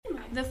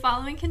The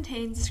following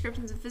contains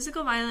descriptions of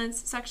physical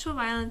violence, sexual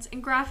violence,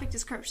 and graphic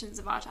descriptions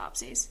of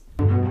autopsies.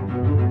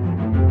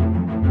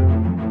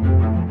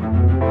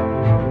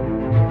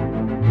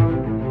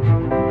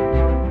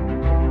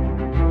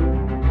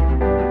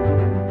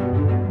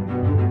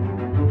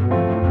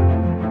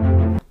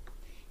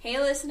 Hey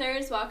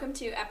listeners, welcome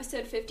to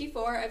episode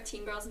 54 of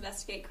Teen Girls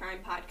Investigate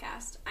Crime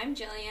podcast. I'm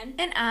Jillian.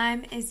 And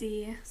I'm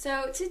Izzy.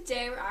 So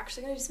today we're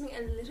actually going to do something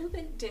a little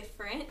bit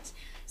different.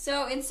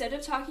 So instead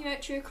of talking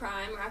about true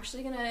crime, we're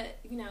actually going to,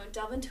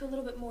 delve into a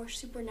little bit more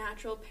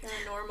supernatural,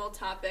 paranormal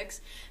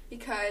topics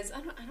because,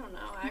 I don't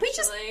know, actually. We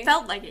just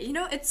felt like it.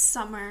 It's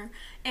summer,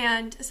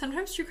 and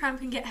sometimes true crime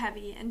can get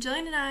heavy, and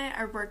Jillian and I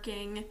are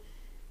working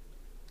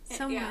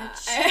so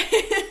much.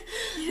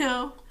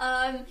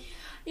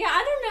 Yeah,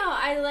 I don't know.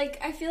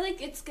 I feel like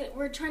it's good.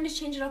 We're trying to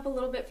change it up a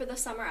little bit for the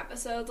summer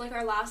episodes. Like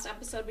our last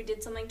episode, we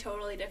did something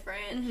totally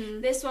different. Mm-hmm.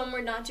 This one,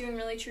 we're not doing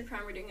really true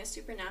crime. We're doing a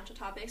supernatural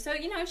topic. So,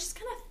 it's just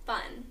kind of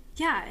fun.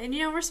 Yeah, and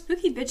we're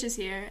spooky bitches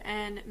here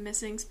and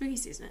missing spooky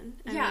season.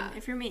 I mean,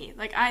 if you're me.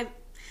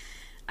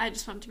 I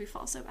just want it to be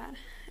fall so bad.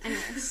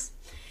 Anyways.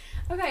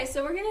 Okay,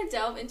 so we're going to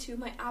delve into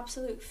my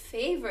absolute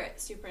favorite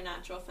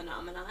supernatural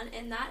phenomenon,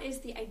 and that is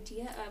the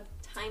idea of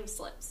time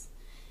slips.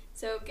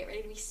 So get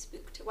ready to be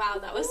spooked. Wow,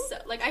 that was so,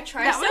 I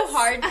try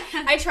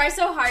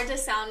so hard to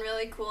sound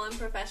really cool and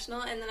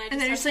professional, and then I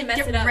just have to mess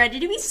it up. Get ready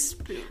to be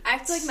spooked. I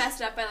have to,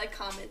 mess it up by,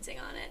 commenting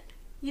on it.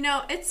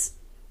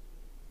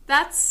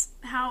 That's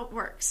how it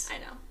works. I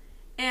know.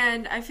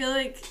 And I feel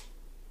like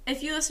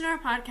if you listen to our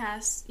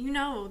podcast, you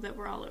know that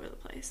we're all over the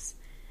place.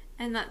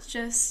 And that's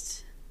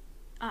just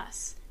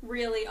us.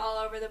 Really all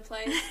over the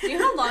place. Do you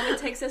know how long it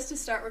takes us to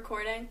start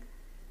recording?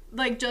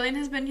 Jillian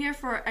has been here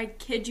for, I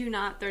kid you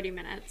not, 30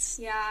 minutes.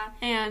 Yeah.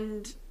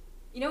 And...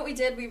 You know what we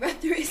did? We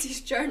read through Izzy's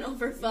journal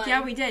for fun.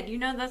 Yeah, we did.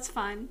 That's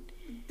fun.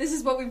 This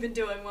is what we've been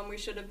doing when we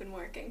should have been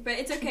working. But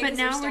it's okay. But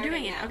now we're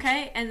doing it,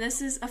 okay? And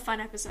this is a fun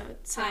episode.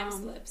 So time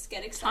slips.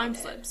 Get excited. Time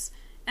slips.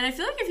 And I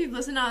feel like if you've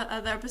listened to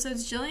other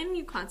episodes, Jillian,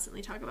 you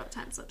constantly talk about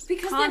time slips.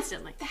 Because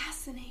constantly. They're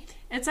fascinating.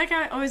 It's like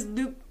I always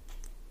loop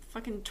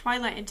fucking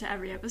Twilight into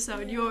every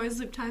episode. Yeah. You always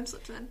loop time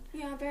slips in.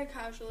 Yeah, very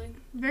casually.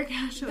 Very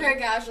casually. Very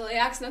casually.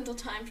 Accidental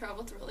time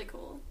travel. It's really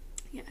cool.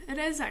 Yeah, it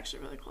is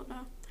actually really cool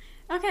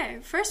though. Okay,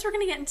 first we're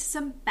going to get into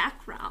some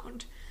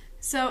background.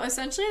 So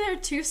essentially there are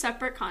two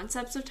separate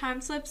concepts of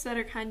time slips that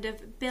are kind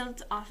of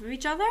built off of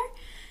each other.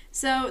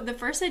 So the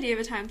first idea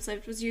of a time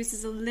slip was used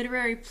as a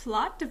literary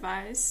plot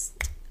device.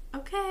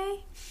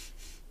 Okay.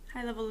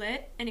 High level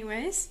lit.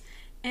 Anyways.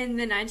 In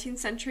the 19th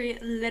century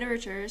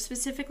literature,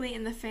 specifically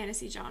in the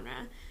fantasy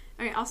genre.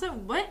 Okay, also,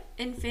 what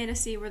in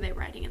fantasy were they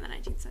writing in the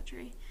 19th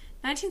century?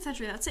 19th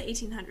century, that's the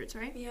 1800s,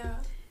 right? Yeah.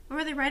 What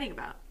were they writing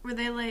about? Were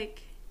they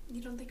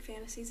You don't think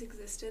fantasies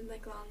existed,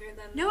 longer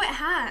than... No, it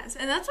has.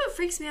 And that's what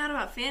freaks me out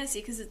about fantasy,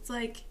 because it's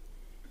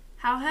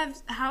how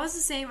has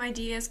the same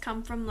ideas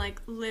come from,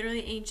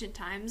 literally ancient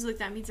times?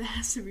 That means it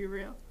has to be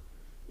real.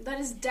 That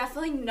is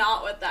definitely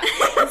not what that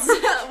means.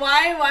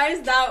 Why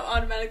is that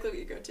automatically what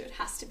you go to? It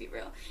has to be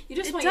real. You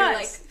just want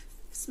your,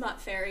 smut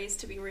fairies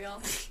to be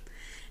real.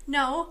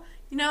 No.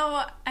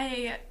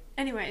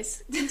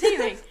 Anyways,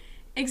 continuing.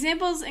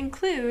 Examples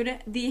include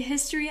the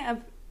history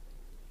of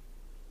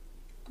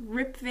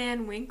Rip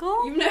Van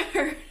Winkle. You've never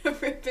heard of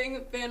Rip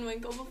Van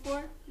Winkle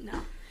before?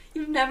 No.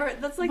 You've never...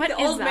 That's the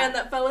old man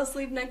that fell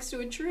asleep next to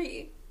a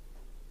tree.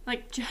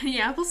 Like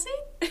Johnny Appleseed?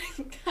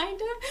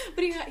 Kind of.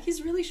 But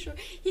he's really short.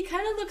 He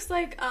kind of looks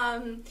like,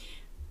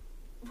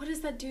 what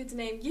is that dude's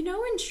name? In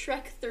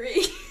Shrek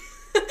 3...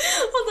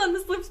 Hold on,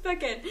 this slips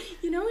back in.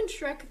 In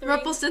Shrek 3...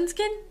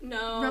 Rumpelstiltskin?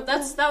 No,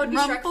 that would be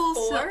Shrek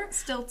 4.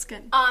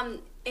 Stiltskin.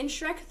 In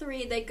Shrek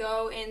 3, they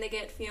go and they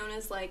get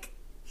Fiona's,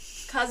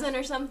 cousin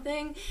or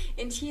something,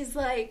 and he's,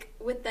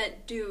 with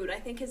that dude.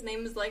 I think his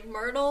name is,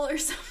 Myrtle or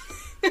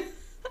something.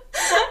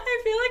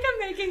 I feel like I'm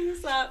making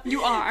this up.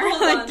 You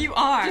are. You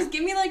are. Just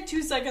give me,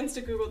 2 seconds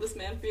to Google this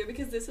man for you,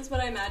 because this is what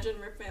I imagine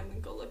Rip Van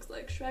Winkle looks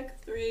like. Shrek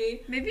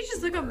 3. Maybe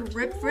just look up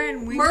Rip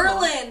Van Winkle.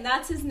 Merlin!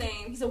 That's his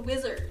name. He's a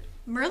wizard.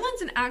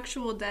 Merlin's an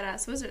actual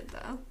dead-ass wizard,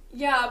 though.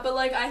 Yeah, but,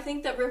 I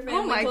think that Rip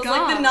Van Winkle's,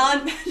 the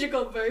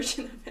non-magical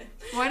version of him.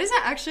 Why does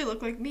that actually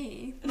look like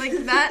me?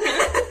 That...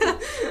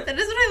 that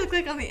is what I look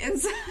like on the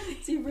inside.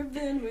 See, Rip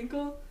Van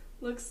Winkle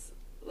looks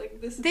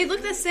like this. They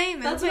look the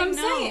same. That's what I'm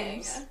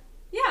saying.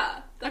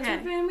 Yeah, that's okay.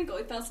 Rip Van Winkle.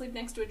 He fell asleep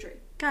next to a tree.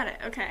 Got it,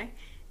 okay.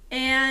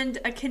 And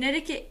a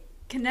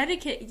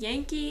Connecticut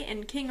Yankee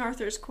and King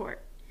Arthur's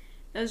court.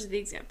 Those are the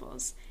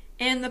examples.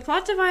 And the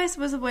plot device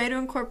was a way to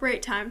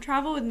incorporate time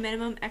travel with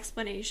minimum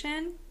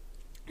explanation.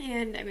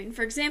 And,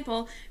 for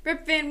example,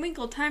 Rip Van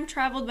Winkle time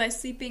traveled by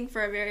sleeping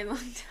for a very long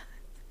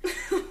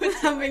time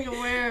without being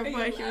aware of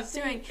what he was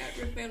doing. At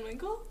Rip Van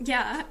Winkle?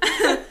 Yeah.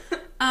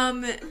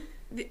 I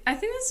think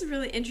this is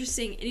really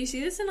interesting. And you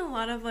see this in a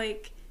lot of,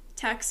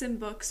 texts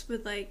and books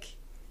with,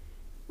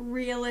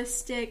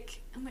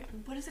 realistic...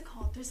 what is it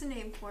called? There's a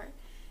name for it.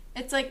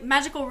 It's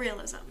magical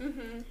realism.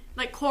 Mm-hmm.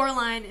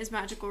 Coraline is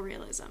magical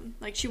realism.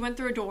 She went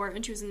through a door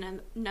and she was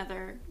in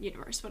another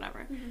universe,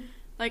 whatever.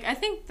 Like, I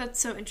think that's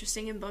so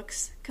interesting in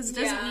books, because it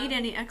doesn't need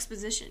any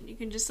exposition. You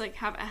can just, like,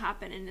 have it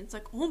happen, and it's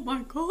like, oh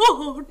my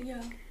god!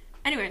 Yeah.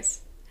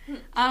 Anyways,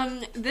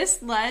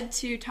 this led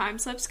to time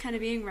slips kind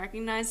of being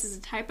recognized as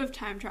a type of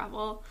time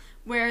travel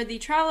where the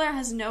traveler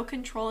has no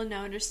control and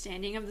no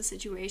understanding of the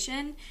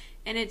situation,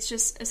 and it's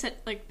just,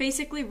 like,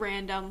 basically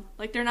random.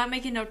 Like, they're not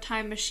making no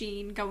time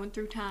machine going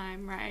through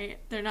time, right?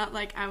 They're not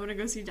like, I want to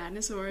go see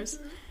dinosaurs.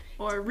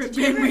 Or Rip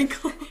Van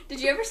Winkle.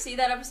 Did you ever see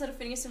that episode of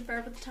Phineas and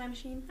Ferb with the time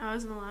machine? I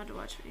wasn't allowed to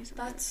watch Phineas and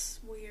Ferb.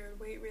 That's weird.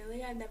 Wait,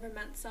 really? I never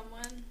met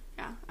someone.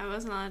 Yeah, I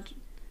wasn't allowed to.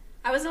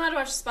 I wasn't allowed to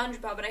watch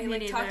SpongeBob, but I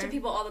Me talk to neither.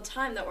 people all the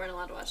time that weren't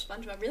allowed to watch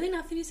SpongeBob. Really,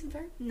 not Phineas and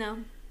Ferb? No.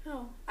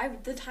 No.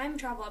 The time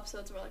travel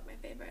episodes were like my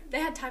favorite.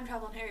 They had time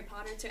travel in Harry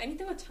Potter too.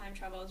 Anything with time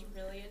travel I was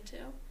really into.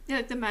 Yeah,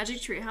 like the Magic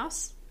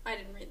Treehouse. I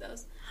didn't read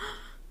those.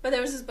 But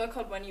there was this book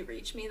called When You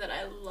Reach Me that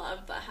I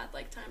loved that had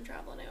like time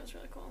travel in it. It was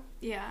really cool.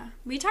 Yeah.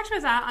 We talked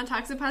about that on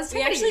Toxic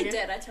Positivity. We actually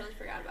did. I totally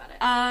forgot about it.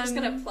 I'm just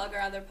going to plug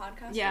our other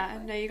podcast. Yeah.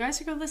 No, you guys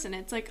should go listen.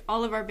 It's like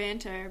all of our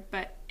banter,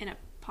 but in a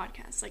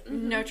podcast. Like,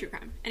 no true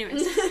crime.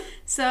 Anyways.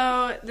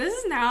 So, this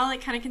is now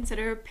like kind of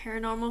considered a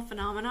paranormal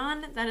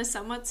phenomenon that is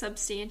somewhat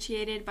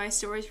substantiated by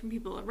stories from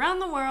people around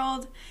the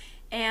world.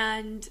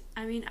 And,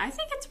 I mean, I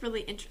think it's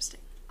really interesting.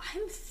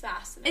 I'm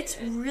fascinated.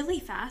 It's really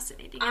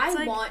fascinating.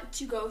 I want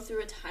to go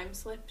through a time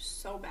slip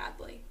so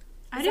badly.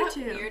 I do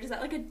too. Weird? Is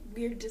that like a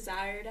weird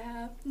desire to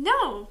have?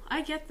 No,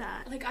 I get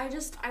that. Like, I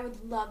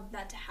would love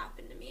that to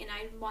happen to me, and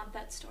I want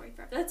that story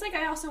forever. That's like,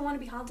 I also want to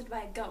be haunted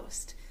by a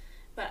ghost,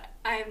 but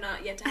I have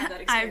not yet to have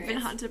that experience. I've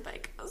been haunted by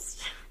a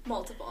ghost.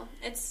 Multiple.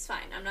 It's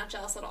fine. I'm not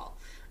jealous at all.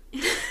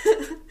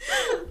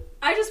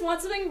 I just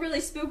want something really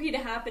spooky to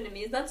happen to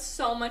me. That's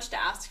so much to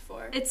ask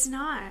for. It's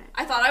not.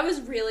 I thought I was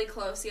really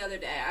close the other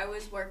day. I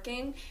was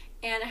working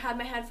and I had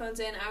my headphones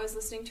in. I was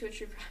listening to a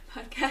true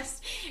crime podcast,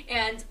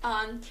 and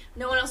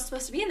no one else was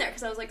supposed to be in there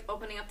because I was like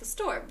opening up the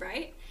store,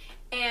 right?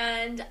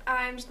 And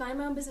I'm just minding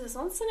my own business.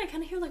 All of a sudden, I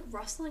kind of hear like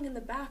rustling in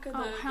the back of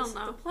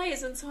the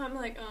place, and so I'm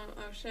like,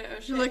 oh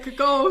shit. You're like a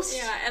ghost.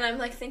 Yeah, and I'm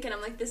like thinking,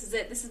 this is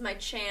it. This is my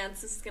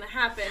chance. This is gonna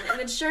happen. And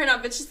then sure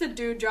enough, it's just a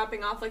dude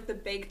dropping off like the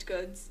baked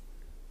goods.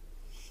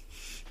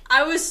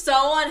 I was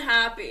so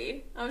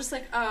unhappy. I was just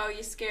like, oh,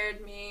 you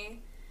scared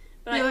me.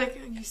 But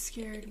you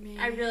scared me.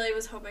 I really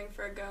was hoping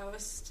for a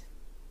ghost.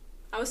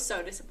 I was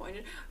so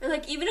disappointed. Or,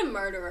 like, even a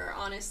murderer,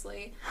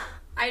 honestly.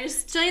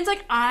 Jillian's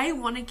like, I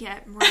want to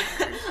get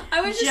murdered.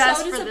 I was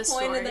just so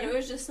disappointed that it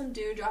was just some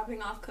dude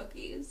dropping off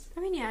cookies. I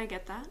mean, yeah, I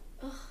get that.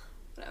 Ugh,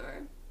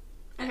 whatever.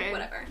 Okay,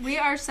 whatever. We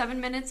are 7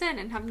 minutes in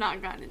and have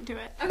not gotten into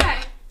it. Okay.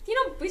 You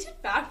know, we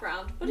did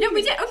background. No,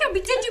 we did. Okay,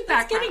 we did do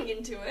background. Let's getting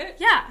into it.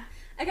 Yeah.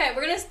 Okay,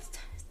 we're going to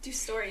do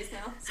stories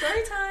now.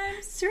 Story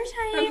time. Story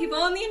time. From people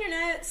on the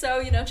internet.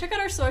 So, check out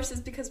our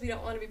sources because we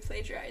don't want to be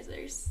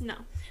plagiarizers. No.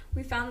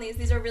 We found these.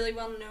 These are really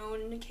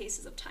well-known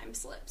cases of time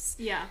slips.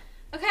 Yeah.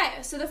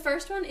 Okay, so the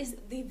first one is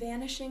The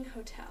Vanishing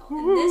Hotel.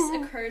 And this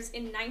occurs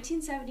in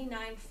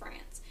 1979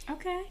 France.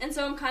 Okay. And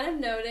so we're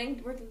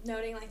noting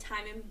like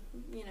time and,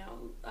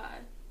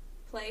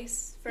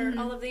 place for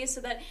all of these so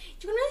that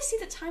you can really see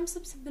that time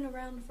slips have been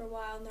around for a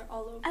while and they're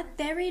all over. A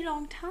very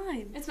long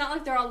time. It's not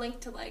like they're all linked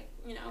to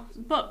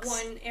books.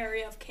 One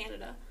area of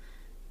Canada.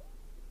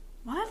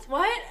 What?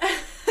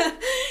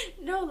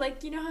 No,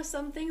 how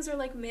some things are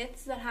like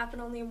myths that happen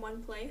only in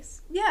one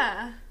place?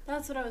 Yeah.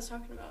 That's what I was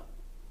talking about.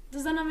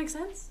 Does that not make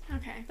sense?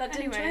 Okay. That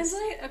didn't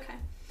translate? Okay.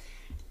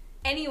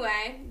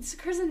 Anyway, this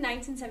occurs in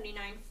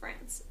 1979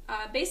 France.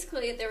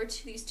 Basically, there were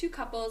these two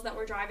couples that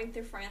were driving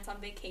through France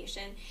on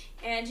vacation,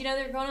 and,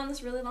 they were going on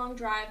this really long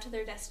drive to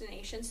their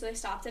destination, so they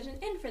stopped at an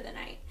inn for the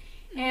night.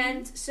 Mm-hmm.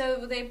 And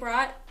so they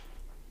brought,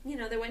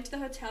 they went to the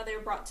hotel, they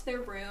were brought to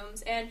their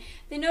rooms, and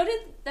they noted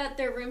that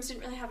their rooms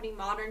didn't really have any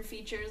modern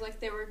features,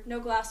 like there were no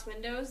glass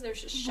windows, there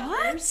was just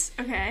shutters.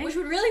 What? Okay. Which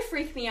would really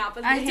freak me out,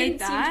 but it didn't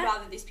seem to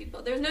bother these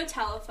people. There was no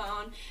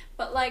telephone,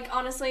 but,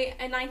 honestly,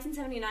 in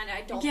 1979,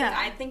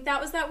 I think that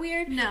was that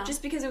weird. No.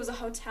 Just because it was a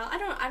hotel. I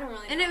don't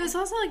really know. And it was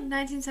also,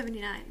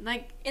 1979.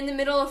 In the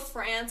middle of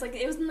France,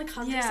 it was in the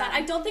countryside. Yeah.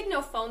 I don't think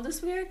no phones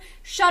is weird.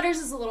 Shutters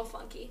is a little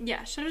funky.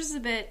 Yeah, shutters is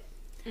a bit...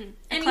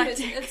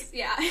 eclectic.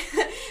 Yeah. So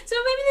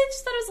maybe they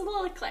just thought it was a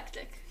little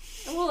eclectic.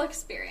 A little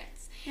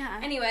experience. Yeah.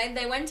 Anyway,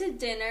 they went to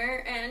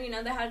dinner, and,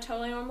 they had a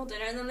totally normal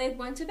dinner, and then they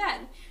went to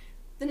bed.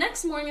 The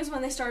next morning is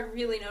when they started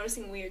really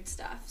noticing weird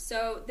stuff.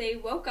 So they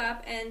woke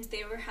up, and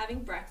they were having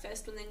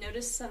breakfast when they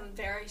noticed some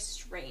very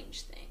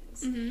strange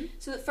things. Mm-hmm.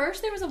 So at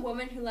first, there was a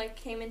woman who,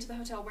 came into the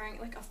hotel wearing,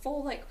 a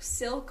full,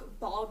 silk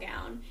ball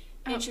gown,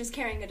 and she was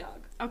carrying a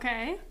dog.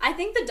 Okay. I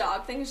think the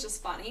dog thing is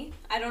just funny.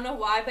 I don't know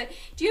why, but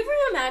do you ever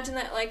imagine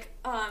that,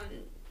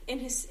 in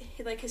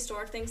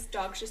historic things,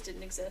 dogs just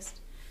didn't exist?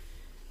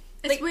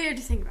 It's weird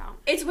to think about.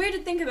 It's weird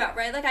to think about,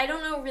 right? I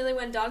don't know really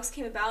when dogs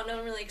came about. No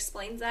one really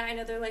explains that. I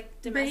know they're,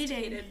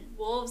 domesticated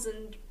wolves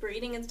and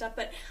breeding and stuff,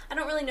 but I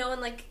don't really know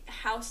when,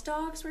 house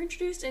dogs were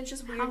introduced, and it's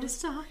just weird.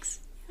 House dogs?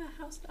 Yeah,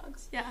 house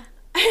dogs. Yeah.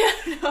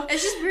 I don't know.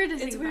 It's just weird to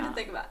think about. It's weird to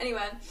think about.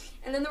 Anyway,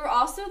 and then there were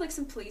also,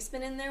 some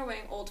policemen in there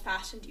wearing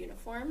old-fashioned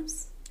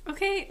uniforms.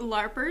 Okay,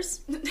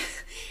 LARPers.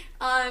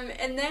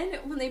 And then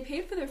when they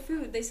paid for their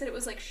food, they said it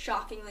was like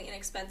shockingly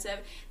inexpensive.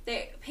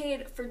 They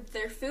paid for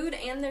their food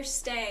and their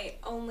stay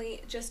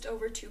only just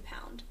over £2.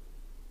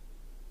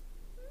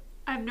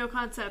 I have no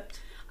concept.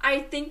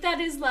 I think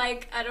that is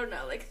like, I don't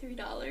know, like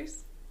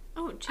 $3.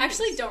 Oh, geez. I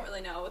actually don't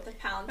really know what the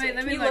pound Wait, is.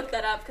 let Can me you look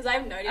that up? Because I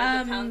have no idea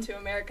what the pound to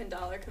American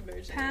dollar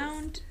conversion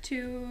pound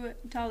to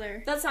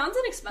dollar. That sounds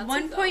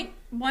inexpensive.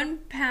 1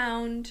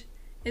 pound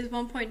is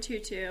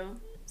 1.22.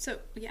 So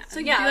yeah. So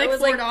yeah, like it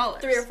was $4.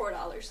 like $3 or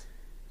 $4.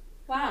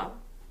 Wow.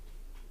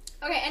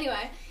 Okay,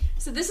 anyway,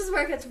 so this is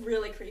where it gets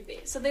really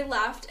creepy. So they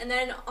left, and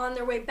then on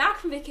their way back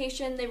from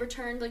vacation, they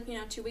returned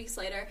 2 weeks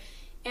later,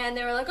 and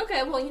they were like,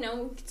 okay, well, we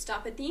could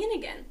stop at the inn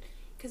again.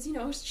 Because,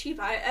 it's cheap.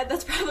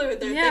 That's probably what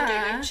they're thinking.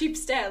 Like, cheap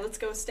stay. Let's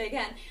go stay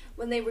again.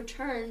 When they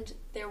returned,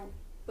 there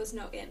was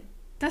no inn.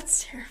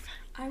 That's terrifying.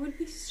 I would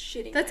be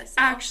shitting That's myself.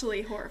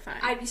 actually horrifying.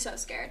 I'd be so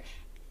scared.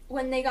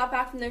 When they got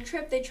back from their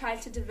trip, they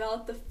tried to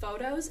develop the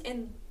photos,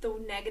 and the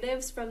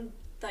negatives from,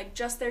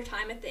 just their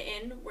time at the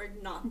inn were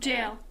not there.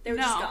 Jail. They were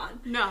just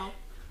gone. No.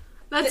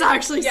 That's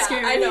actually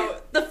scary. Yeah, I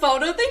know. The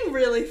photo thing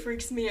really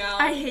freaks me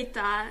out. I hate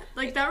that.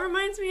 That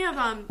reminds me of,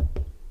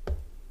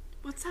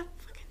 what's that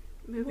fucking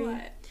movie?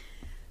 What?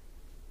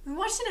 We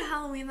watched it at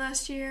Halloween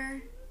last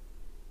year.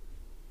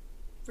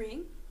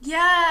 Ring?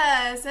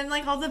 Yes, and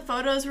all the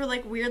photos were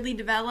weirdly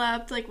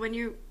developed, when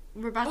you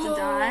were about to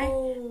die.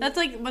 That's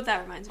what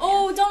that reminds me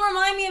of. Don't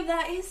remind me of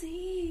that,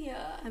 Izzy.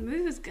 That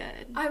movie was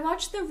good. I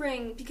watched The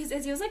Ring because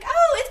Izzy was like,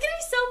 oh, it's gonna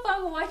be so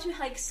fun. We'll watch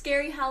a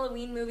scary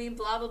Halloween movie,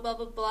 blah blah blah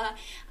blah blah.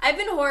 I've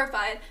been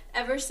horrified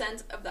ever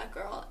since of that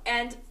girl.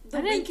 And the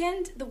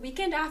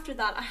weekend after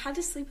that, I had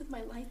to sleep with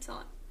my lights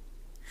on.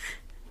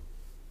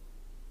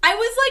 I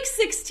was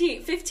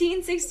 15,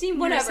 16,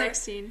 whatever. You were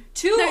 16.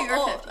 Too no, you were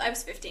old. 15. I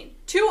was 15.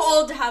 Too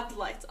old to have the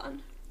lights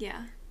on.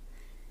 Yeah.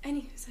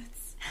 Anyways,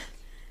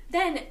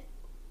 then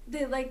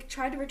they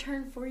tried to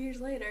return 4 years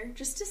later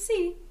just to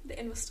see. The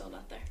inn was still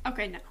not there.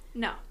 Okay,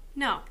 no.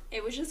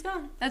 It was just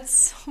gone. That's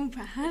so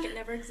bad. It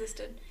never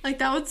existed.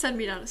 That would send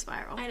me down a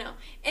spiral. I know.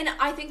 And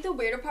I think the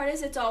weirder part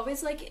is it's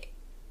always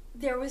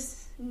there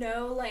was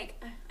no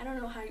I don't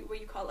know what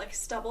you call it,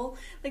 stubble.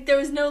 There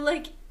was no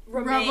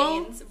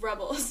remains.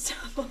 Rubble.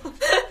 Stubble.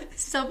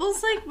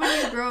 Stubble's when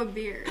you grow a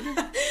beard.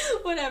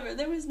 Whatever.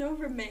 There was no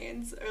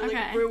remains or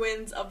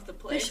ruins of the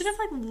place. They should have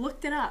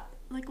looked it up.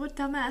 What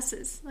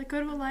dumbasses.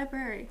 Go to a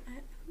library.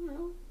 I don't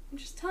know. I'm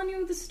just telling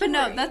you the story. But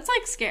no, that's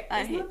scary.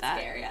 I hate that.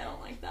 Scary. I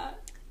don't like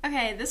that.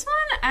 Okay, this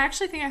one I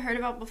actually think I heard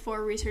about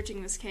before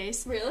researching this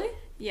case. Really?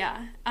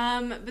 Yeah.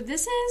 But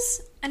this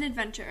is An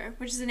Adventure,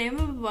 which is the name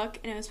of a book,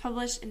 and it was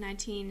published in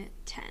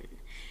 1910.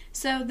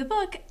 So the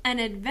book, An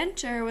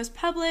Adventure, was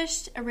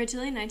published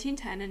originally in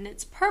 1910, and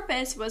its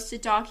purpose was to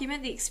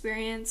document the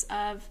experiences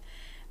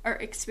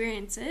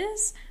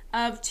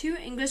of two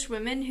English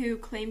women who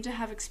claimed to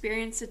have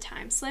experienced a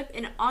time slip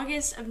in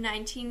August of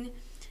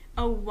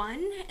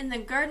 1901 in the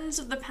gardens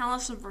of the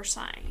Palace of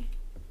Versailles.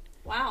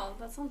 Wow,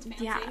 that sounds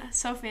fancy. Yeah,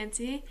 so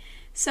fancy.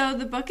 So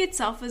the book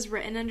itself was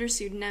written under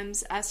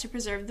pseudonyms as to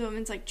preserve the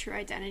women's true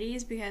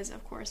identities, because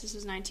of course this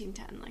was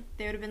 1910.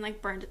 They would have been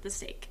burned at the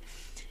stake.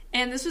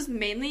 And this was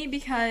mainly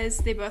because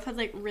they both had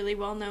really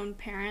well-known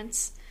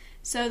parents.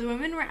 So the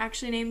women were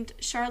actually named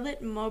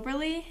Charlotte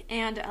Moberly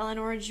and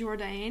Eleanor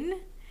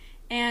Jourdain.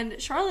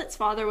 And Charlotte's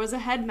father was a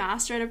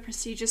headmaster at a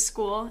prestigious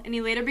school, and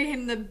he later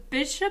became the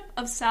Bishop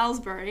of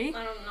Salisbury.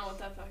 I don't know what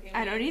that fucking means.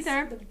 I don't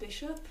either. The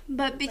bishop?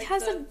 But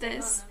because of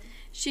this,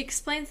 she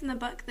explains in the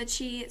book that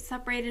she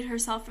separated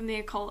herself from the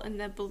occult and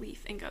the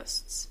belief in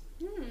ghosts.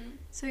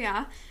 So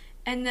yeah.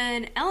 And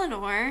then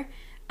Eleanor,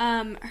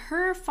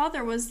 her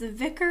father was the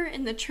vicar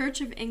in the Church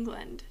of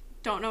England.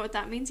 Don't know what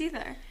that means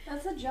either.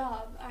 That's a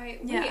job.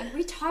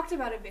 We talked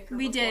about a vicar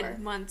We before.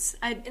 did once.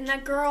 And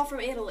that girl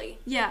from Italy.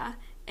 Yeah.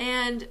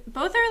 And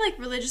both are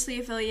religiously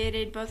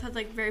affiliated, both had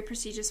very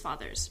prestigious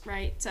fathers,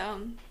 right?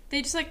 So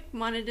they just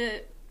wanted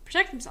to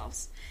protect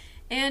themselves.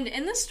 And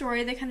in the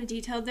story, they kind of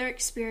detailed their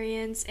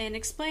experience and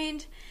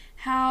explained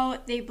how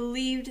they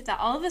believed that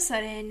all of a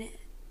sudden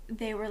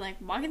they were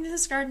walking through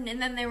this garden,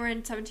 and then they were in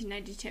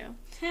 1792.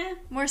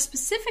 More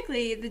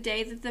specifically, the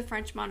day that the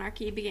French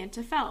monarchy began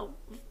to fall,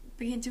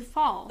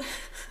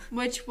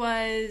 which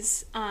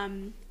was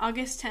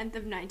August 10th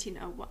of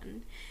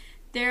 1901.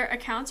 Their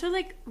accounts are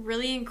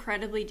really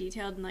incredibly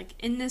detailed and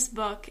in this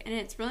book, and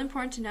it's really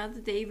important to note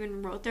that they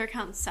even wrote their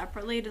accounts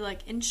separately to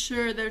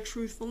ensure their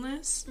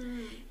truthfulness.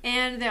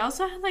 And they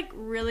also had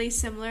really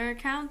similar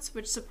accounts,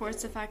 which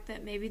supports the fact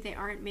that maybe they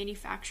aren't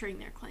manufacturing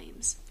their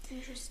claims.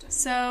 Interesting.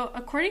 So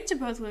according to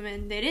both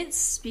women, they didn't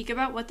speak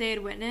about what they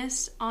had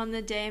witnessed on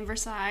the day in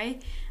Versailles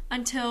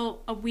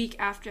until a week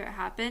after it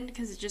happened,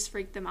 because it just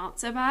freaked them out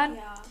so bad.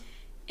 Yeah.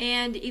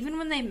 And even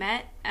when they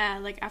met,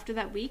 after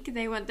that week,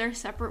 they went their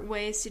separate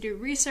ways to do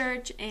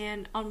research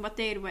and on what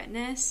they had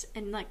witnessed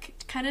and,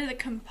 kind of to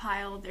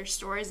compile their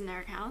stories and their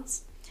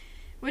accounts,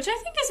 which I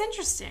think is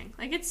interesting.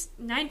 It's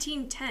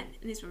 1910,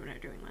 and these women are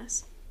doing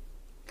this.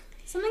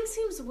 Something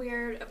seems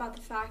weird about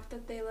the fact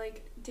that they,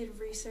 like, did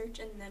research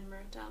and then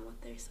wrote down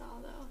what they saw,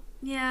 though.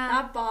 Yeah.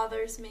 That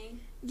bothers me.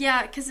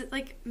 Yeah, because it,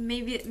 like,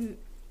 maybe it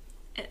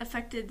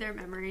affected their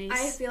memories.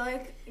 I feel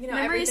like, you know,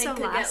 memories everything so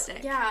could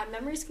elastic.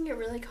 memories can get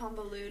really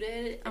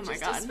convoluted. Oh my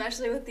God.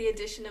 Especially with the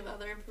addition of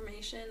other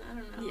information. I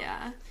don't know.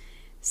 Yeah.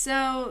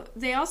 So,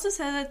 they also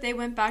said that they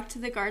went back to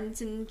the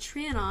gardens in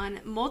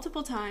Trianon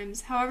multiple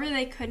times. However,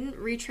 they couldn't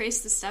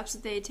retrace the steps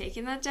that they had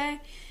taken that day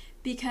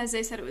because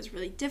they said it was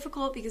really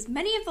difficult because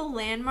many of the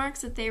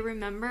landmarks that they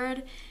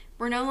remembered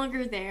were no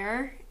longer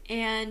there.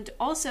 And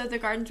also, the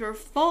gardens were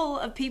full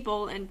of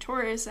people and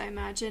tourists, I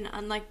imagine,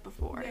 unlike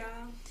before.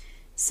 Yeah.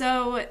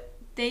 So,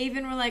 they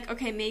even were like,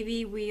 okay,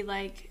 maybe we,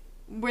 like,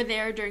 were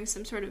there during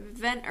some sort of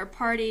event or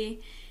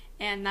party,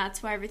 and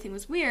that's why everything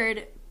was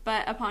weird.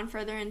 But upon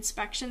further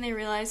inspection, they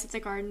realized that the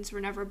gardens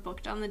were never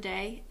booked on the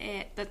day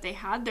that they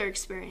had their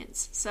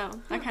experience.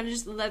 So that kind of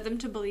just led them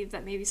to believe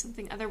that maybe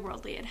something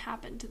otherworldly had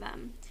happened to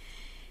them.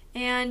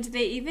 And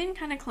they even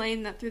kind of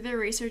claimed that through their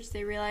research,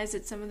 they realized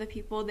that some of the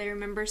people they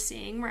remember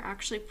seeing were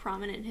actually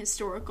prominent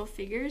historical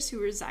figures who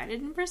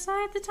resided in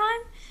Versailles at the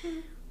time. Mm-hmm.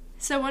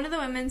 So one of the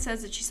women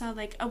says that she saw,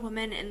 like, a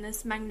woman in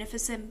this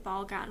magnificent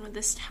ball gown with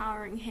this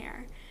towering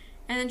hair.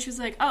 And then she was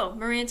like, oh,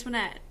 Marie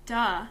Antoinette,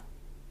 duh.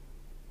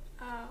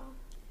 Oh.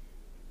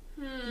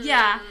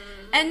 Yeah.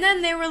 And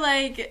then they were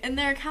like, in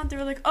their account, they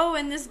were like, oh,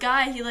 and this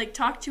guy, he, like,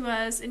 talked to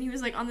us, and he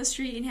was, like, on the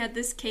street, and he had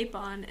this cape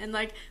on, and,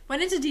 like,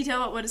 went into detail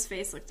about what his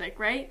face looked like,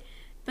 right?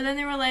 But then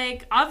they were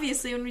like,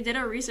 obviously, when we did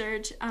our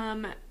research,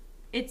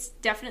 it's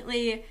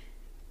definitely,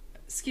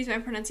 excuse my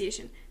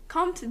pronunciation,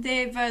 Comte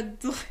de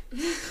Vaudreuil.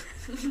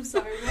 I'm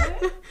sorry,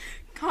 what?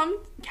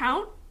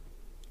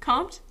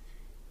 Comte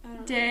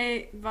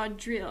de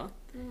Vaudreuil,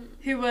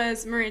 who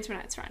was Marie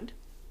Antoinette's friend.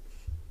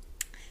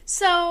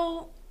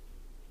 So,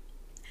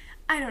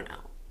 I don't know.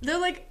 They're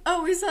like,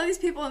 oh, we saw these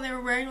people and they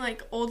were wearing,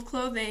 like, old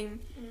clothing,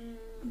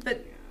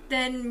 but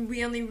then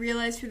we only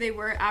realized who they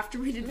were after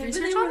we did research on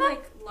them. Maybe they were,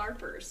 like,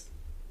 LARPers.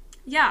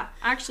 Yeah,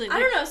 actually. I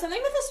don't know.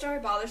 Something with the story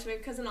bothers me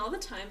because in all the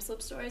time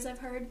slip stories I've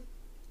heard,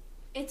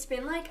 it's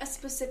been, like, a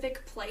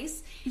specific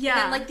place. Yeah.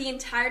 And then, like, the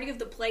entirety of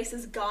the place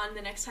is gone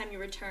the next time you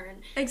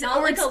return. Exactly.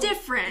 Or like it's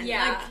different.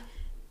 Yeah. Like,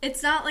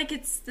 it's not like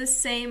it's the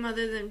same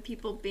other than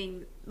people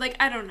being, like,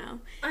 I don't know.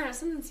 I don't know.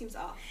 Something seems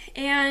off.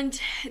 And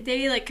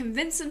they, like,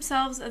 convinced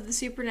themselves of the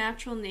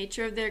supernatural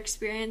nature of their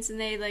experience, and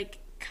they, like,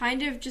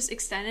 kind of just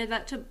extended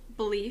that to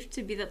belief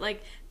to be that,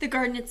 like, the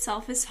garden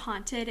itself is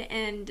haunted,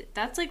 and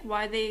that's, like,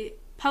 why they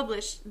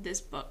published this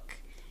book.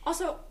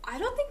 Also, I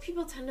don't think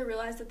people tend to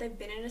realize that they've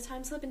been in a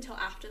time slip until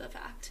after the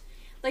fact.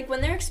 Like,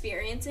 when they're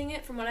experiencing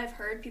it, from what I've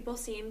heard, people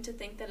seem to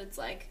think that it's,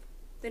 like,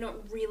 they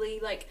don't really,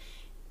 like,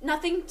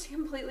 nothing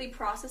completely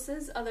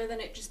processes other than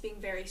it just being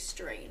very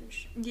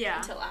strange. Yeah.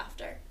 Until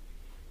after.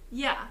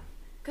 Yeah.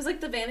 Because,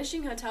 like, the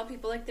Vanishing Hotel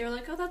people, like, they were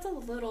like, oh, that's a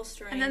little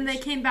strange. And then they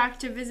came back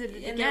to visit it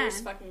again. And it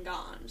was fucking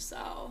gone,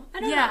 so,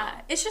 I don't know.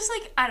 Yeah, it's just,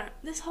 like, I don't know.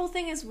 This whole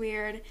thing is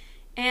weird.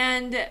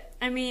 And,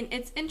 I mean,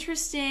 it's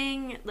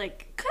interesting.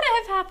 Like, could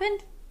it have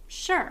happened?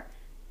 Sure.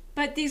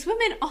 But these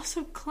women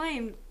also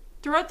claimed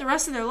throughout the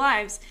rest of their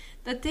lives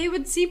that they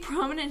would see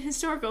prominent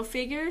historical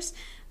figures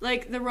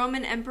like the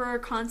Roman Emperor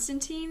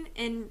Constantine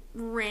in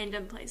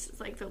random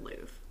places like the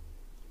Louvre.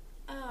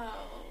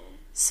 Oh.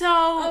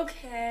 So...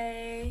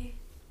 Okay.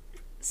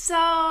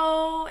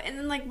 So... And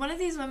then, like, one of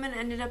these women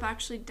ended up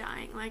actually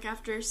dying, like,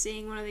 after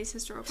seeing one of these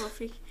historical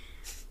figures.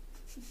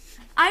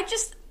 I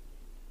just...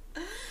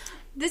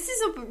 This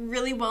is a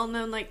really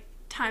well-known, like,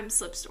 time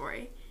slip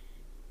story.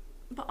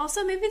 But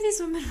also, maybe these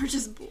women were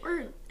just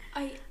bored.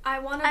 I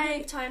want to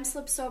read time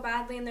slip so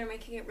badly, and they're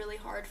making it really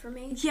hard for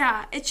me.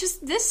 Yeah, it's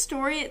just, this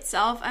story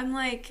itself, I'm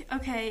like,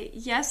 okay,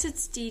 yes,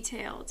 it's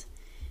detailed.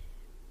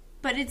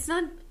 But it's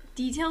not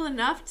detailed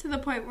enough to the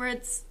point where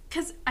it's...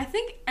 Because I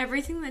think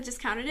everything that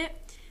discounted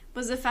it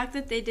was the fact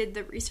that they did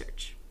the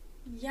research.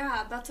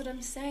 Yeah, that's what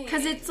I'm saying.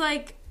 Because it's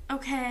like,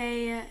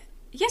 okay...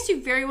 Yes,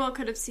 you very well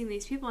could have seen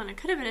these people, and it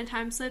could have been a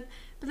time slip,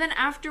 but then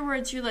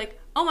afterwards you're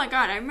like, oh my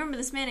god, I remember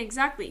this man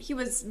exactly. He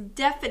was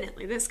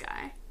definitely this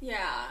guy.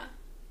 Yeah.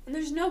 And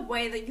there's no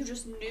way that you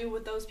just knew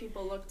what those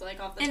people looked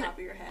like off the top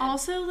of your head.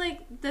 Also,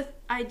 like, the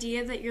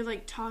idea that you're,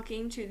 like,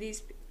 talking to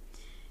these...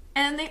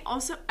 And they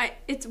also...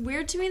 it's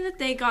weird to me that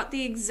they got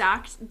the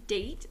exact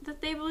date that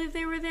they believe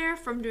they were there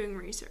from doing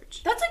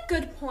research. That's a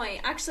good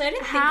point. Actually, I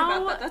didn't think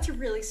about that. That's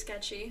really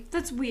sketchy.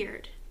 That's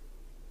weird.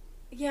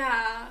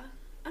 Yeah.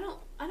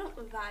 I don't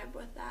vibe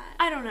with that.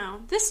 I don't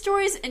know. This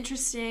story is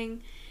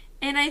interesting,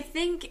 and I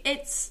think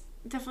it's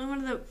definitely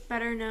one of the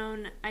better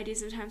known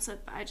ideas of time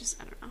slip, but I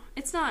don't know.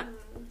 It's not...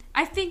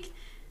 I think...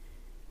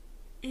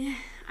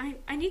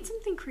 I need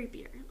something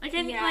creepier. Like,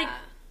 I need, like...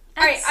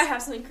 Alright, I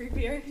have something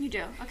creepier. You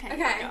do? Okay.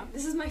 Okay,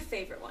 this is my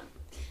favorite one.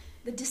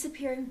 The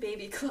Disappearing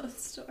Baby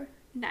Clothes Store.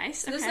 Nice,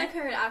 so this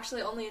occurred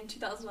actually only in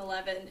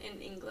 2011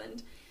 in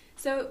England.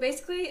 So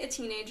basically a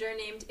teenager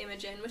named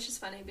Imogen, which is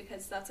funny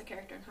because that's a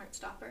character in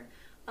Heartstopper,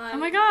 Oh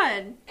my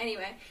god.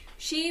 Anyway,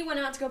 she went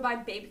out to go buy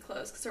baby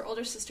clothes because her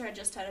older sister had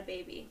just had a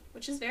baby,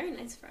 which is very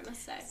nice of her, I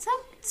must say.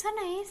 So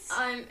nice.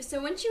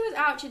 So when she was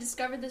out, she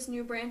discovered this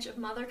new branch of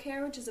Mother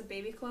Care, which is a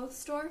baby clothes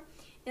store.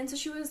 And so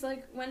she was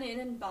like, went in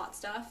and bought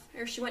stuff,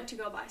 or she went to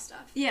go buy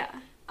stuff. Yeah.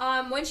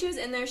 When she was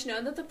in there, she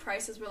noted that the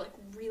prices were like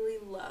really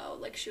low.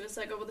 Like she was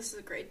like, oh, well, this is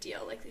a great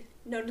deal. Like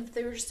noted that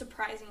they were just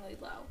surprisingly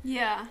low.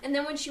 Yeah. And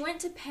then when she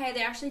went to pay,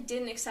 they actually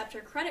didn't accept her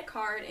credit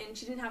card, and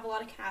she didn't have a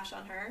lot of cash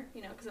on her,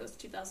 you know, because it was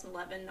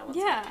 2011. No one's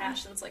had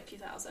cash since like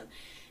 2000.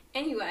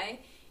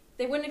 Anyway,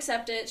 they wouldn't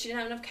accept it. She didn't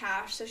have enough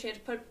cash, so she had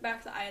to put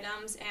back the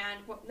items.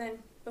 And then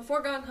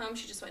before going home,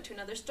 she just went to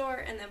another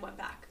store and then went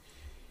back.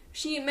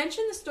 She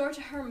mentioned the store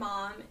to her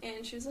mom,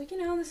 and she was like, you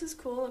know, this is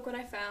cool. Look what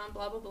I found,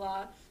 blah, blah,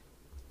 blah.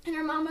 And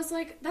her mom was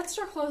like, that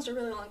store closed a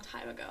really long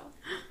time ago.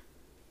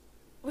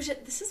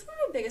 This is one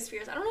of my biggest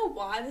fears. I don't know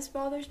why this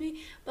bothers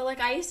me, but, like,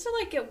 I used to,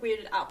 like, get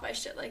weirded out by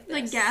shit like this.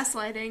 Like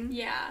gaslighting.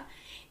 Yeah.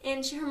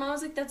 And her mom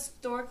was like, that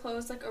store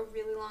closed, like, a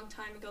really long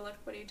time ago. Like,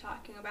 what are you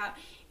talking about?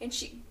 And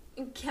she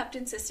kept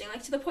insisting,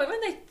 like, to the point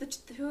where the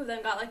two of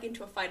them got, like,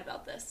 into a fight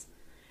about this.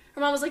 Her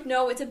mom was like,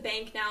 no, it's a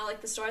bank now.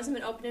 Like, the store hasn't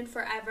been open in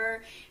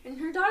forever. And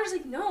her daughter's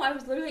like, no, I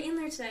was literally in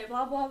there today,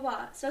 blah, blah,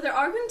 blah. So they're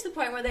arguing to the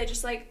point where they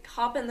just, like,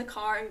 hop in the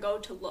car and go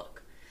to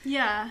look.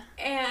 Yeah.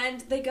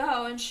 And they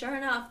go, and sure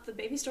enough, the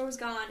baby store was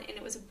gone, and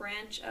it was a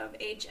branch of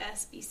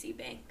HSBC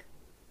Bank.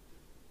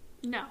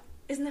 No.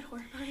 Isn't that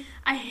horrifying?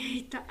 I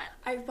hate that.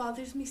 It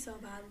bothers me so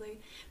badly.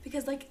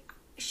 Because, like,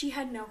 she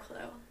had no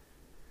clue.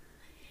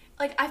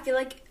 Like, I feel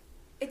like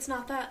it's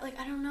not that, like,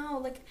 I don't know,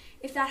 like,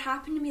 if that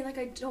happened to me, like,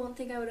 I don't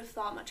think I would have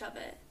thought much of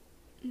it.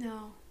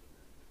 No.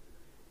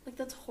 Like,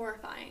 that's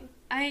horrifying.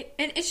 And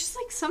it's just,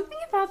 like, something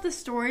about the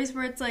stories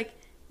where it's, like,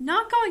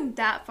 not going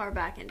that far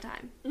back in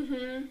time.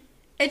 Mm-hmm.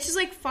 It's just,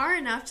 like, far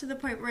enough to the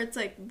point where it's,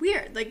 like,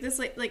 weird. Like, this,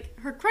 like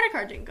her credit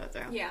card didn't go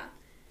through. Yeah.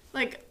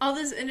 Like, all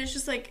this, and it's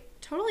just, like,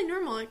 totally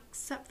normal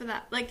except for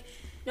that. Like,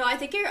 no, I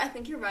think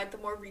you're right. The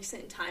more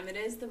recent in time it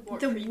is, the more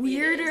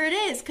weirder it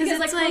is. Because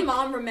it's like her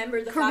mom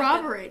remembered the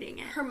corroborating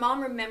fact that her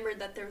mom remembered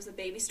that there was a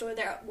baby store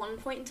there at one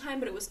point in time,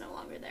 but it was no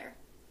longer there.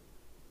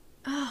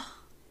 Oh,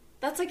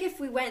 that's like if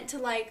we went to,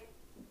 like,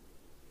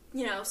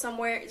 you know,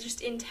 somewhere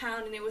just in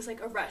town, and it was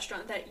like a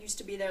restaurant that used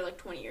to be there like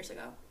 20 years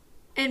ago.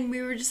 And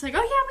we were just like,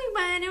 oh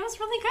yeah, we went. It was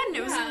really good, and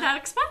it wasn't that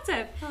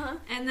expensive. Uh-huh.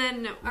 And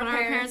then when our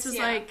parents was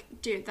like,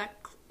 dude, that's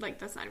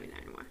not even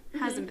there anymore. It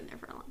hasn't been there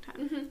for a long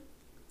time. Mm-hmm.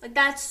 Like,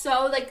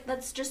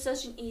 that's just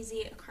such an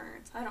easy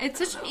occurrence. It's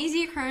such an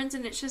easy occurrence,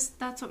 and it's just,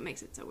 that's what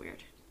makes it so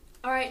weird.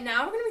 Alright,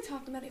 now we're going to be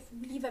talking about if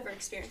we've ever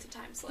experienced a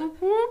time slip.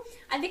 Mm-hmm.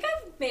 I think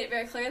I've made it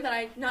very clear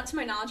that not to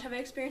my knowledge, have I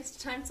experienced a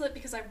time slip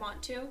because I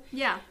want to.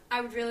 Yeah.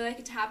 I would really like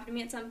it to happen to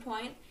me at some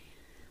point.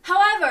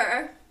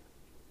 However,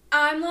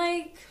 I'm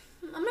going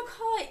to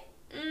call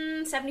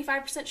it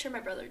 75% sure my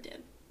brother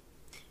did.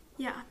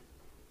 Yeah.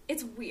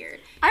 It's weird.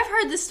 I've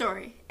heard this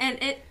story, and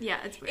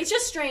it's weird. It's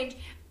just strange.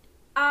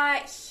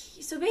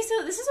 So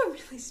basically, this is a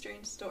really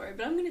strange story,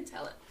 but I'm going to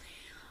tell it.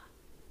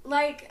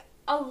 Like,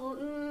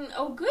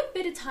 a good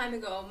bit of time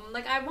ago,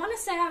 like, I want to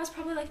say I was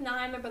probably, like,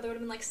 9, my brother would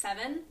have been, like,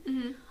 7.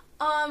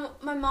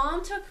 Mm-hmm. My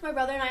mom took my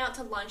brother and I out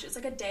to lunch. It was,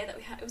 like, a day that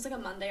we had, it was, like, a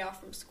Monday off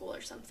from school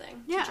or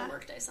something. Yeah. Teacher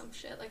work day, some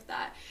shit like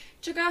that.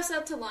 Took us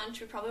out to lunch.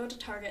 We probably went to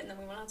Target, and then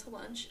we went out to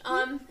lunch.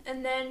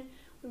 And then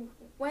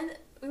when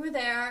we were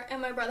there,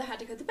 and my brother had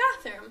to go to the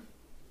bathroom.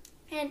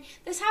 And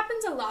this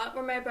happens a lot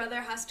where my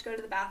brother has to go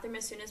to the bathroom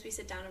as soon as we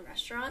sit down in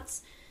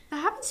restaurants. That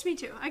happens to me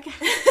too, I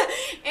guess.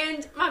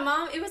 And my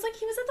mom, it was like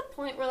he was at the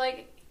point where,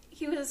 like,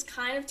 he was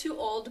kind of too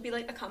old to be,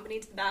 like,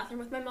 accompanied to the bathroom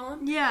with my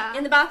mom. Yeah.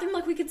 In the bathroom,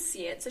 like, we could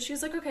see it. So she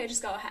was like, okay,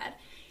 just go ahead.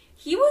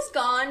 He was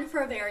gone for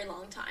a very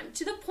long time,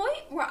 to the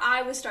point where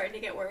I was starting to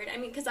get worried. I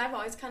mean, because I've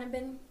always kind of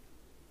been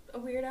a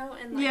weirdo,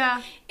 and,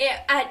 like,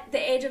 at the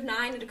age of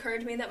 9, it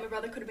occurred to me that my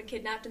brother could have been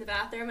kidnapped in the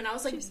bathroom, and I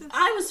was like, Jesus.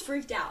 I was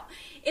freaked out.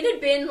 It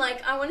had been,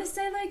 like, I want to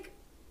say, like,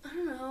 I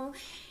don't know,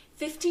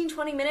 15,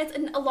 20 minutes,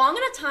 and along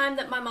at a time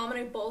that my mom and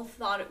I both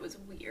thought it was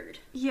weird.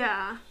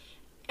 Yeah.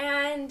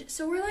 And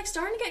so we're, like,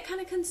 starting to get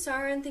kind of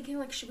concerned, thinking,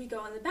 like, should we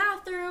go in the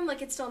bathroom?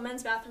 Like, it's still a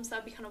men's bathroom, so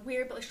that would be kind of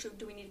weird, but, like,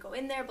 do we need to go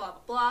in there? Blah,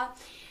 blah, blah.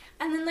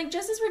 And then, like,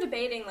 just as we're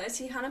debating this,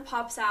 he kind of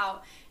pops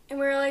out, and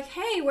we're like,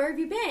 hey, where have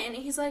you been? And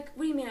he's like,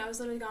 what do you mean? I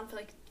was literally gone for,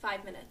 like,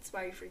 5 minutes.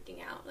 Why are you freaking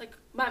out? Like,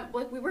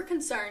 we were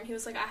concerned. He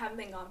was like, I haven't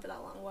been gone for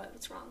that long.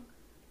 What's wrong?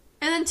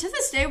 And then to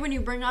this day, when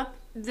you bring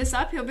this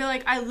up, he'll be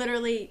like, I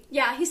literally...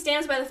 Yeah, he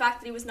stands by the fact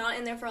that he was not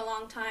in there for a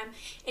long time,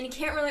 and he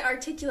can't really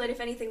articulate if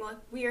anything, like,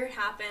 weird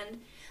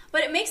happened.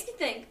 But it makes me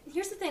think,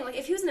 here's the thing, like,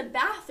 if he was in a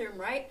bathroom,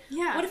 right?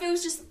 Yeah. What if it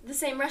was just the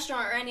same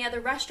restaurant or any other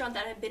restaurant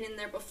that had been in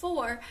there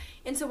before,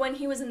 and so when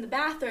he was in the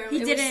bathroom... He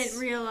didn't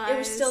realize... It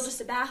was still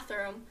just a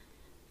bathroom,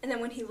 and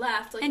then when he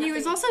left, like, and he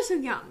was also so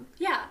young.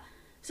 Yeah.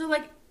 So,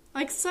 like...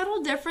 Like,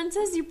 subtle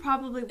differences you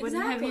probably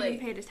wouldn't have Exactly.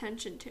 even paid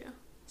attention to.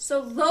 So,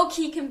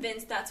 low-key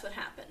convinced that's what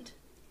happened.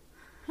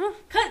 Huh.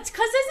 'Cause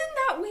isn't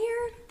that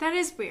weird? That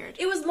is weird.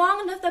 It was long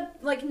enough that,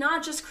 like,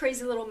 not just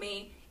crazy little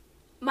me,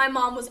 my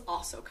mom was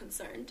also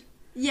concerned.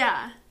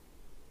 Yeah.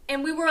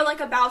 And we were, like,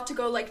 about to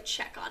go, like,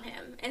 check on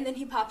him. And then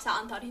he pops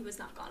out and thought he was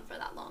not gone for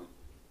that long.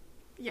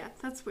 Yeah,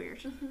 that's weird.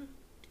 Mm-hmm.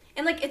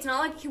 And, like, it's not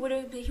like he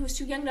was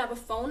too young to have a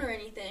phone or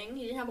anything.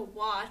 He didn't have a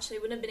watch, so he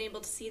wouldn't have been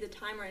able to see the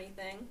time or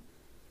anything.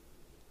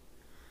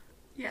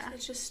 Yeah.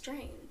 It's just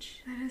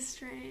strange. That is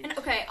strange. And,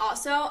 okay,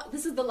 also,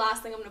 this is the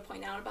last thing I'm going to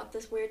point out about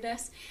this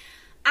weirdness.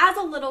 As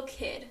a little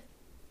kid,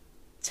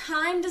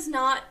 time does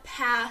not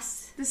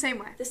pass the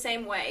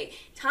same way.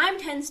 Time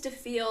tends to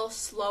feel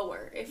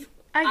slower, if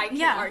I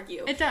can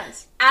argue. It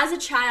does. As a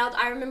child,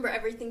 I remember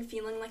everything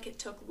feeling like it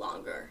took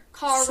longer.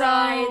 Car so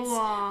rides,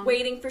 long.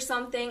 Waiting for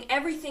something,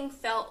 everything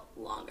felt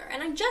longer.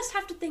 And I just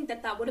have to think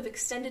that would have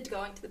extended to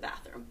going to the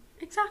bathroom.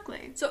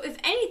 Exactly. So if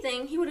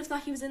anything, he would have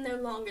thought he was in there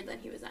longer than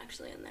he was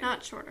actually in there.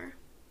 Not shorter.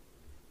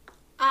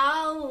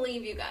 I'll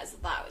leave you guys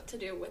with that to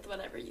do with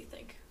whatever you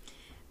think.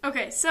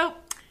 Okay, so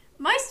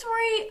my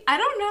story, I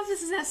don't know if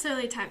this is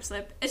necessarily a time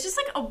slip. It's just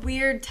like a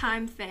weird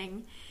time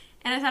thing.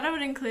 And I thought I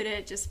would include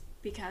it just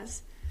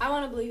because. I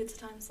want to believe it's a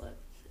time slip.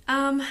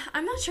 I'm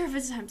not sure if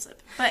it's a time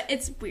slip, but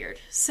it's weird.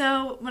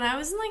 So when I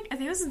was in I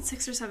think I was in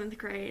 6th or 7th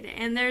grade,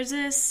 and there's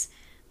this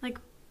like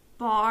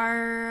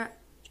bar,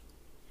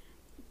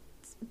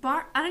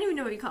 I don't even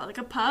know what you call it, like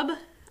a pub?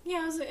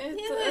 Yeah, it's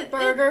a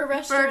burger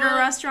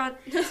restaurant.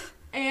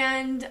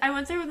 And I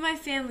went there with my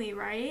family,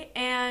 right?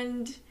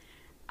 And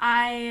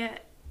I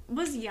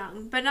was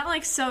young, but not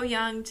like so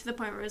young to the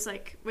point where it was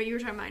like what you were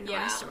talking about in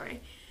your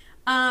story.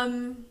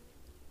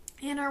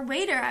 And our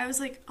waiter, I was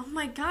like, oh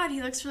my god,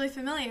 he looks really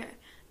familiar.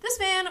 This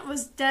man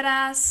was dead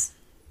ass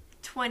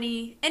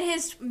 20, in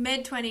his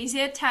mid-20s. He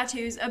had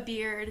tattoos, a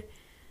beard,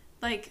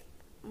 like,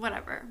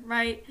 whatever,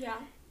 right? Yeah.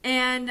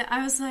 And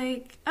I was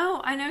like,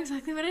 oh, I know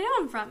exactly what I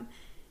know him from.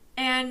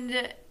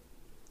 And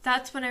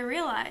that's when I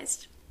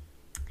realized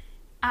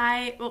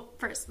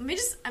first,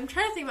 I'm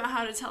trying to think about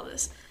how to tell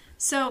this.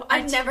 So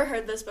I've never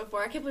heard this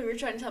before. I can't believe you were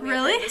trying to tell me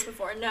really? I've heard this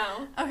before.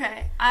 No.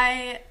 Okay.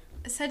 I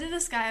said to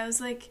this guy, I was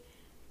like,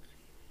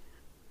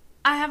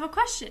 I have a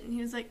question. He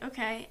was like,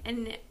 okay.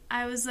 And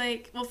I was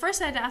like, well,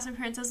 first I had to ask my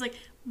parents. I was like,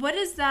 what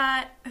is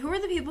that? Who are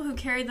the people who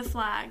carry the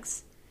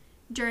flags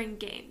during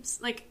games?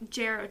 Like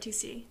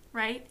JROTC,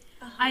 right?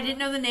 Uh-huh. I didn't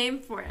know the name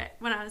for it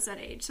when I was that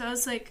age. So I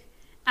was like,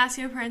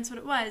 asking my parents what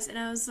it was. And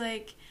I was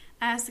like,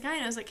 I asked the guy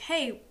and I was like,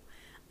 hey,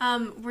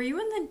 were you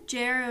in the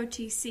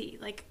JROTC?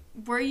 Like,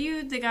 were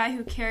you the guy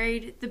who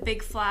carried the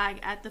big flag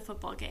at the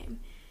football game?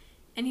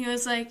 And he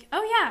was like,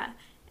 oh yeah.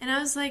 And I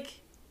was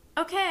like,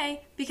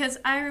 okay, because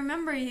I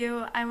remember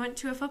you. I went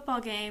to a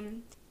football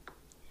game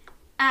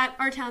at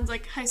our town's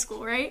like high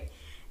school, right?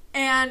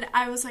 And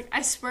I was like,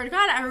 I swear to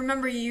God, I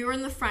remember you. You were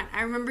in the front.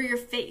 I remember your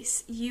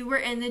face. You were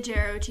in the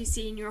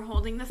JROTC and you were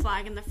holding the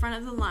flag in the front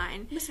of the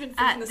line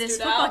at this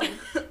football game.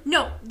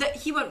 No,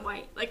 he went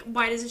white, like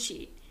white as a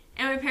sheet.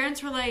 And my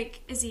parents were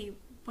like, Izzy,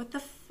 what the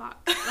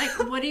fuck?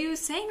 Like, what are you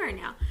saying right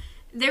now?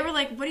 They were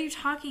like, what are you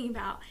talking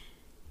about?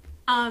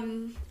 I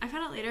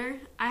found out later,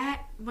 I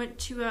went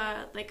to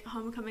a like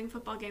homecoming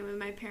football game with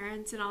my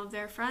parents and all of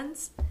their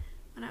friends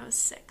when I was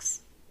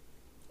 6.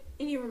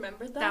 And you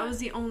remembered that? That was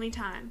the only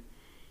time.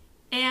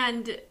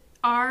 And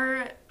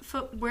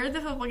where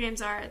the football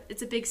games are,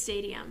 it's a big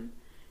stadium.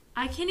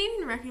 I can't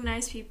even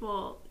recognize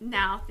people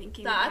now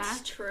thinking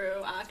That's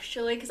true,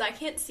 actually, because I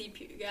can't see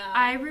people. Yeah.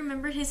 I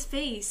remembered his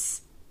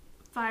face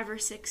 5 or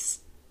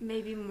 6,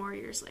 maybe more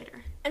years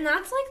later. And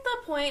that's, like, the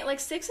point. Like,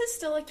 6 is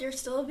still, like, you're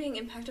still being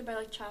impacted by,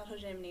 like,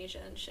 childhood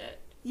amnesia and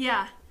shit.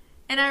 Yeah.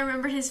 And I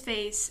remembered his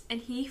face,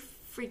 and he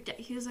freaked out.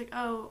 He was like,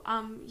 oh,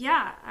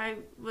 yeah, I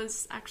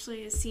was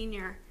actually a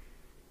senior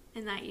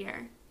in that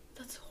year.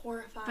 That's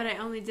horrifying. But I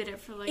only did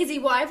it for, like... Izzy,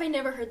 why have I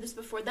never heard this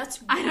before?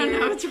 That's weird. I don't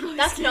know. It's really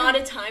That's scary. not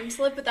a time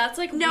slip, but that's,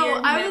 like, no,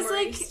 weird I was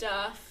memory like,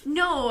 stuff.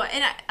 No,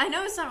 and I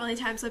know it's not really a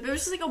time slip. It was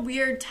just, like, a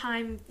weird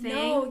time thing.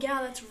 No,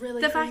 yeah, that's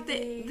really The creepy. fact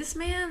that this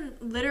man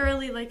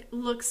literally, like,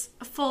 looks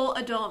a full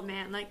adult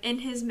man, like, in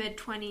his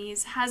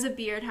mid-20s, has a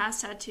beard,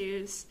 has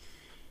tattoos,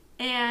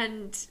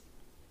 and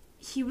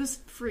he was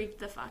freaked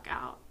the fuck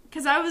out.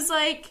 Because I was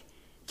like...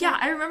 Yeah,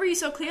 I remember you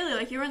so clearly.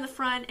 Like, you were in the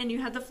front, and you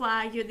had the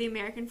flag. You had the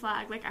American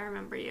flag. Like, I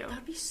remember you. That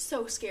would be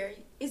so scary.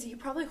 Izzy, you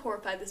probably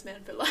horrified this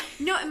man for life.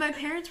 No, and my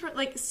parents were,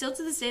 like, still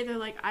to this day, they're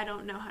like, I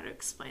don't know how to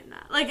explain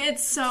that. Like,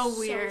 it's so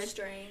weird. So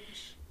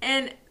strange.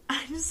 And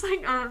I'm just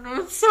like, I don't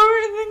know. It's so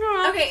weird to think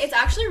about. Okay, it's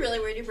actually really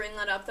weird you bring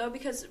that up, though,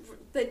 because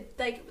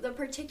the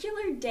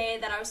particular day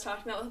that I was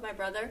talking about with my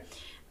brother...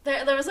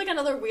 There was, like,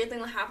 another weird thing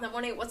that happened that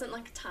morning. It wasn't,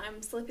 like, a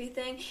time-slippy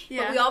thing.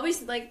 Yeah. But we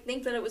always, like,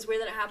 think that it was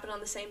weird that it happened on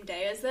the same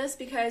day as this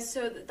because,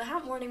 so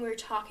that morning we were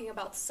talking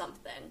about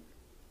something.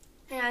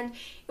 And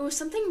it was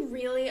something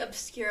really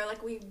obscure.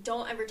 Like, we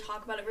don't ever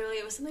talk about it, really.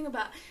 It was something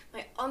about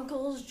my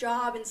uncle's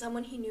job and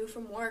someone he knew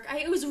from work.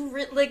 It was,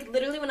 like,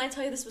 literally when I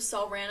tell you this was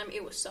so random,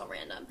 it was so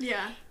random.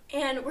 Yeah.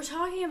 And we're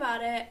talking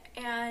about it,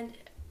 and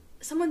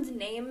someone's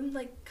name,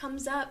 like,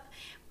 comes up.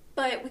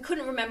 But we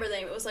couldn't remember the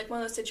name. It was, like,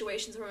 one of those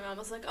situations where my mom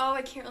was like, oh,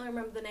 I can't really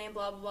remember the name,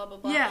 blah, blah, blah, blah,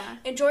 blah. Yeah.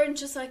 And Jordan's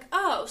just like,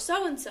 oh,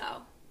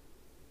 so-and-so.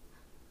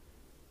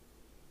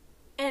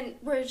 And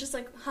we're just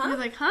like, huh? You're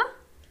like, huh?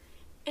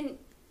 And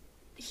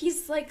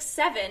he's, like,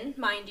 7,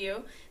 mind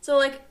you. So,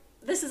 like,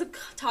 this is a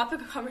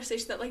topic of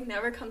conversation that, like,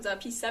 never comes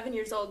up. He's 7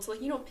 years old, so,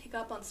 like, you don't pick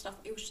up on stuff.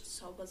 It was just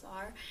so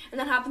bizarre. And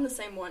that happened the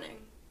same morning.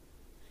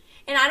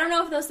 And I don't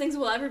know if those things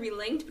will ever be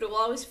linked, but it will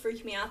always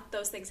freak me out that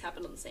those things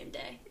happened on the same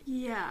day.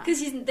 Yeah. Because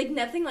he's, like,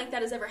 nothing like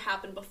that has ever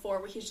happened before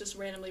where he's just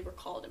randomly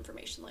recalled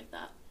information like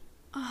that.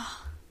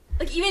 Ugh.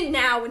 Like, even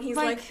now when he's,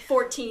 like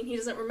 14, he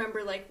doesn't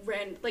remember, like,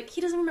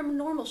 he doesn't remember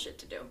normal shit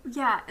to do.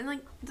 Yeah, and,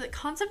 like, the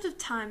concept of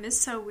time is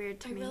so weird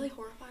to me. It really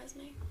horrifies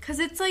me. Because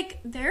it's, like,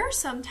 there are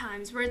some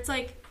times where it's,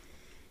 like,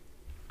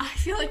 I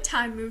feel like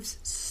time moves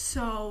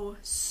so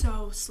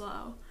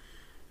slow.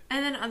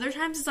 And then other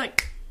times it's,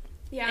 like,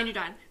 yeah. And you're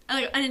done.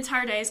 Like, an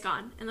entire day is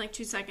gone in, like,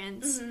 2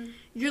 seconds. Mm-hmm.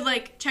 You're,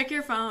 like, check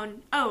your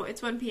phone. Oh,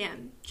 it's 1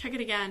 p.m. Check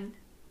it again.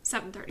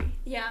 7:30.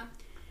 Yeah.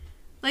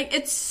 Like,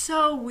 it's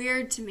so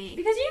weird to me.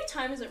 Because, you know,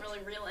 time isn't really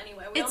real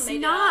anyway. It's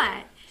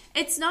not.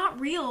 It's not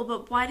real,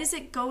 but why does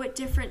it go at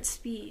different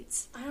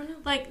speeds? I don't know.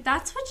 Like,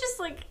 that's what just,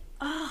 like,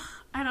 ugh,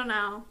 I don't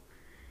know.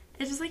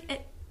 It's just, like,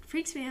 it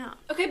freaks me out.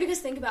 Okay, because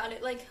think about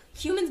it. Like,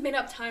 humans made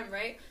up time,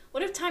 right?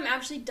 What if time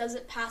actually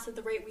doesn't pass at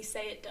the rate we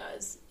say it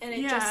does? And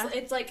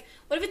it's like,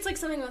 what if it's, like,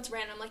 something that's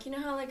random? Like, you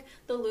know how, like,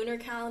 the lunar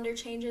calendar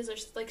changes or,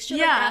 like, shit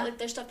like that? Like,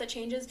 there's stuff that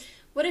changes.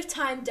 What if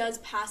time does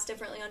pass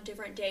differently on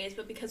different days,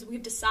 but because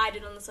we've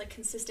decided on this, like,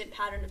 consistent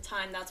pattern of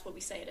time, that's what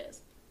we say it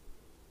is?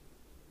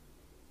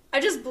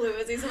 I just blew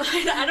Izzy's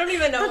mind. I don't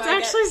even know. That's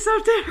actually so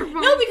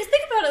terrible. No, because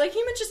think about it. Like,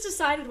 humans just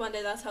decided one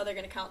day that's how they're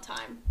going to count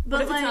time. But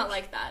what if like, it's not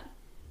like that?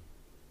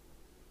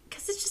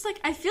 Because it's just, like,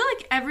 I feel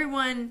like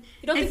everyone...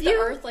 You don't think the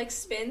Earth, like,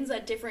 spins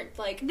at different,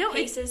 like,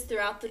 paces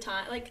throughout the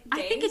time, like, days?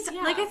 I think it's,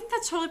 like, I think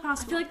that's totally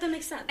possible. I feel like that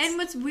makes sense. And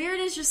what's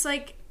weird is just,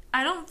 like,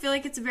 I don't feel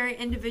like it's a very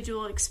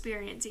individual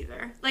experience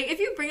either. Like,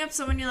 if you bring up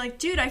someone, you're like,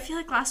 dude, I feel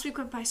like last week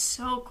went by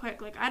so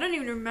quick. Like, I don't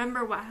even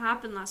remember what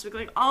happened last week.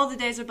 Like, all the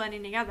days are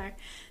blending together.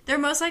 They're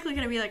most likely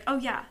going to be like, oh,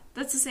 yeah,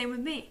 that's the same with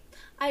me.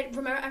 I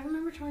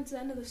remember towards the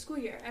end of the school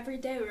year, every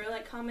day we were,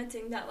 like,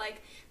 commenting that,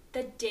 like,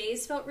 the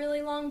days felt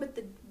really long, but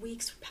the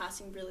weeks were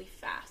passing really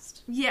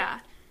fast. Yeah.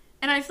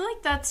 And I feel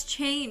like that's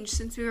changed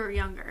since we were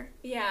younger.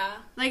 Yeah.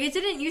 Like, it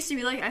didn't used to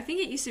be like, I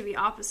think it used to be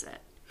opposite.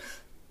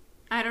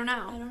 I don't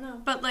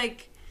know. But,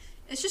 like,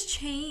 it's just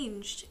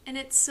changed. And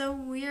it's so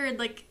weird.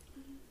 Like,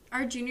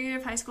 our junior year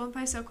of high school went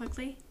by so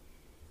quickly.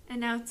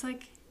 And now it's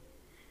like...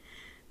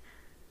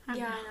 I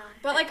know.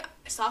 But, like,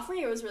 sophomore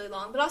year was really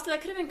long. But also, that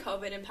could have been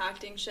COVID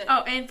impacting shit.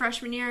 Oh, and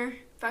freshman year.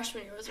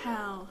 Freshman year was really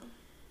long.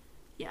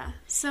 Yeah.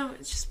 So,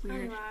 it's just weird.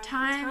 Anyway,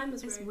 time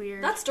is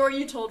weird. That story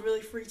you told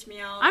really freaked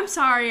me out. I'm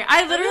sorry.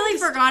 I literally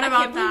forgot about that.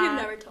 I can't believe you've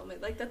never told me.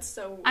 Like, that's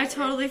so weird. I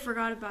totally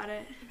forgot about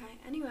it. Okay,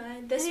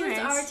 anyway. This was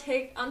our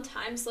take on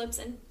time slips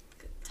and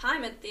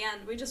time at the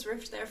end. We just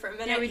riffed there for a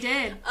minute. Yeah, we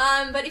did.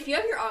 But if you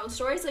have your own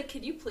stories, like,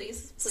 could you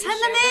please send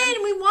them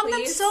in? We want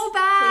them so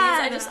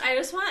bad. Please. I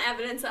just want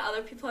evidence that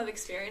other people have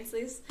experienced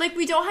these. Like,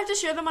 we don't have to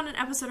share them on an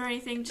episode or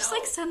anything. Just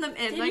like send them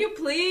in. Can you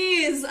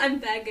please? I'm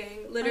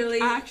begging. Literally.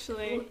 Like,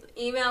 actually.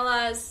 Email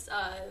us,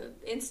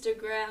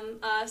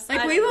 Instagram us.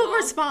 Like, we will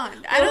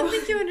respond. I don't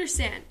think you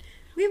understand.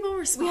 We will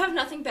respond. We have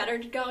nothing better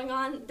going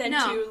on than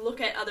to look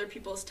at other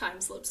people's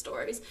time slip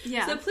stories.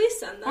 Yeah. So please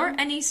send them. Or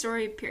any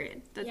story,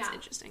 period. That's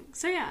interesting.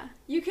 So, yeah.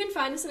 You can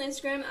find us on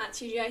Instagram at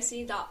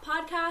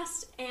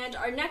tgic.podcast, and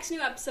our next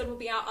new episode will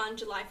be out on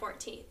July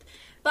 14th.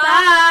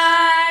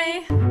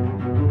 Bye!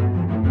 Bye!